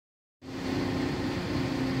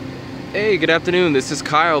Hey, good afternoon. This is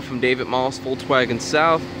Kyle from David Moss Volkswagen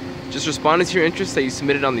South. Just responding to your interest that you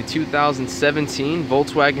submitted on the 2017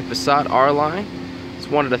 Volkswagen Passat R-Line.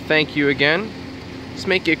 Just wanted to thank you again. Just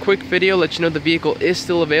make a quick video, let you know the vehicle is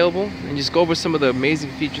still available, and just go over some of the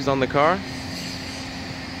amazing features on the car.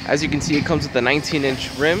 As you can see, it comes with the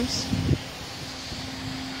 19-inch rims.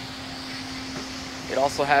 It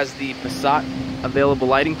also has the Passat available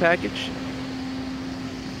lighting package.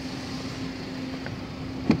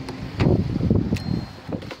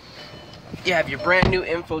 You have your brand new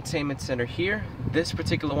infotainment center here. This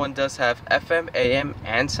particular one does have FM, AM,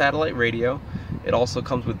 and satellite radio. It also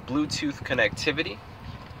comes with Bluetooth connectivity.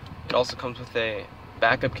 It also comes with a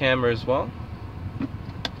backup camera as well.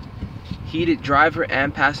 Heated driver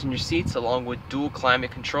and passenger seats along with dual climate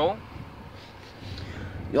control.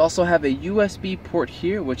 You also have a USB port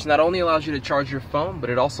here, which not only allows you to charge your phone, but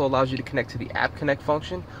it also allows you to connect to the App Connect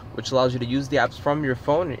function, which allows you to use the apps from your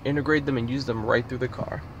phone and integrate them and use them right through the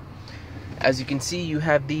car. As you can see, you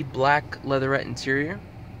have the black leatherette interior.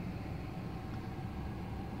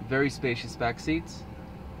 Very spacious back seats.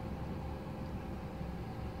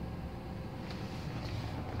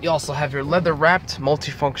 You also have your leather-wrapped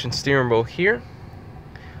multifunction steering wheel here,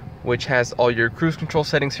 which has all your cruise control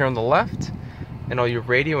settings here on the left and all your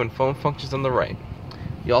radio and phone functions on the right.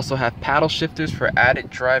 You also have paddle shifters for added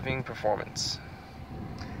driving performance.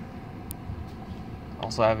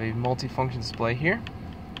 Also have a multifunction display here.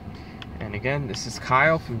 And again, this is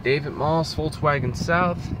Kyle from David Moss Volkswagen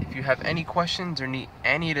South. If you have any questions or need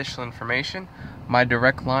any additional information, my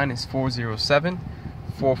direct line is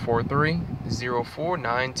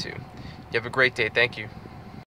 407-443-0492. You have a great day. Thank you.